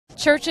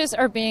Churches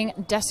are being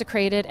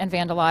desecrated and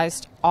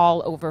vandalized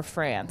all over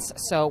France.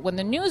 So when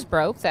the news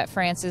broke that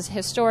France's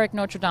historic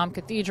Notre Dame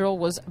Cathedral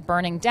was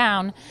burning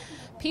down,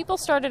 people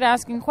started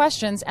asking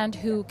questions, and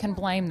who can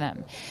blame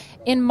them?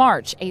 In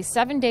March, a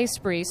 7-day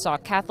spree saw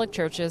Catholic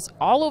churches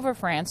all over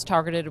France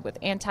targeted with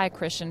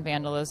anti-Christian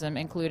vandalism,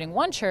 including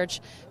one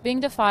church being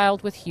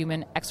defiled with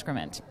human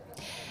excrement.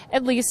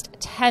 At least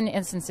 10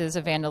 instances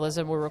of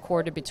vandalism were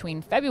recorded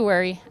between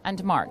February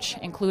and March,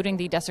 including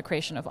the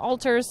desecration of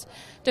altars,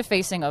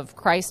 defacing of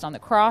Christ on the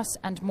cross,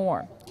 and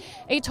more.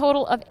 A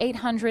total of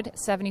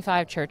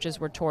 875 churches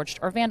were torched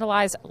or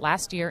vandalized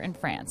last year in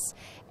France.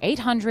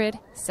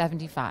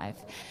 875.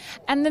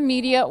 And the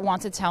media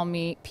want to tell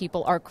me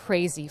people are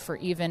crazy for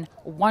even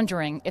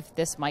wondering if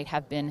this might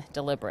have been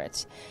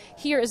deliberate.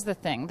 Here is the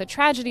thing. The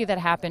tragedy that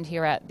happened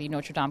here at the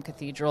Notre Dame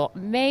Cathedral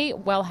may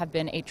well have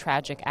been a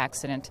tragic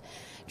accident.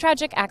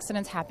 Tragic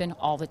accidents happen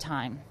all the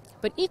time.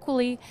 But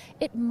equally,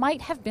 it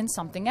might have been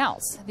something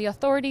else. The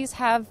authorities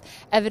have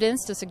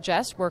evidence to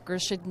suggest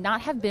workers should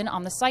not have been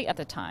on the site at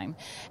the time.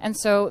 And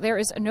so there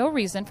is no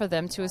reason for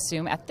them to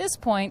assume at this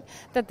point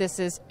that this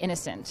is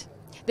innocent.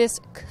 This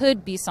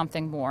could be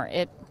something more.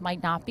 It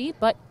might not be,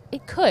 but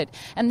it could.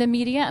 And the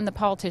media and the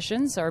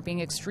politicians are being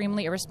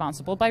extremely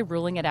irresponsible by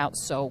ruling it out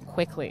so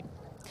quickly.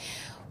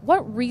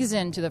 What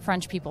reason do the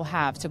French people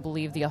have to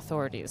believe the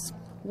authorities?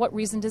 What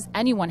reason does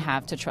anyone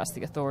have to trust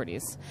the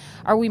authorities?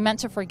 Are we meant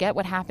to forget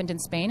what happened in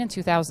Spain in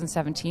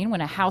 2017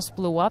 when a house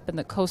blew up in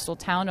the coastal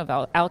town of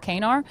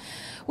Alcanar?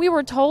 We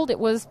were told it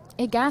was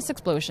a gas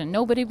explosion.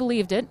 Nobody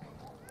believed it.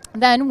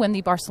 Then, when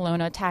the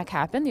Barcelona attack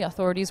happened, the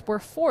authorities were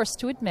forced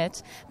to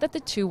admit that the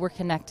two were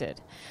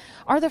connected.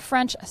 Are the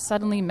French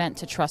suddenly meant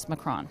to trust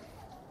Macron?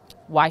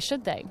 Why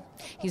should they?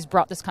 He's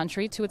brought this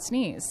country to its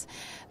knees.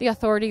 The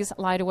authorities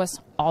lie to us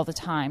all the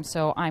time,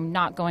 so I'm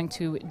not going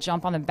to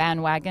jump on the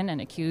bandwagon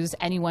and accuse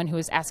anyone who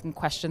is asking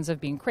questions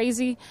of being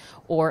crazy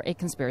or a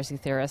conspiracy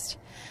theorist.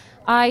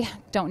 I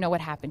don't know what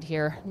happened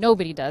here.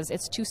 Nobody does.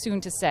 It's too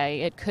soon to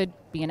say. It could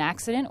be an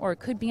accident or it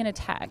could be an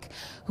attack.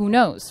 Who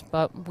knows?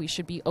 But we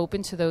should be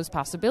open to those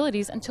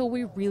possibilities until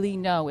we really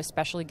know,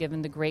 especially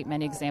given the great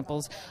many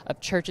examples of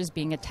churches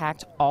being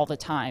attacked all the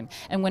time.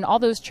 And when all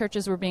those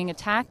churches were being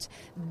attacked,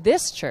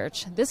 this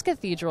church, this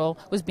cathedral,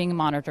 was being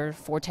monitored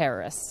for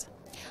terrorists.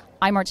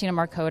 I'm Martina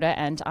Marcota,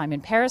 and I'm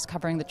in Paris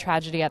covering the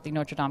tragedy at the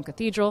Notre Dame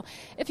Cathedral.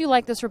 If you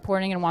like this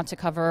reporting and want to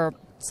cover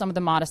some of the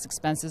modest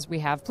expenses we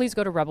have, please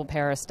go to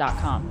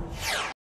rebelparis.com.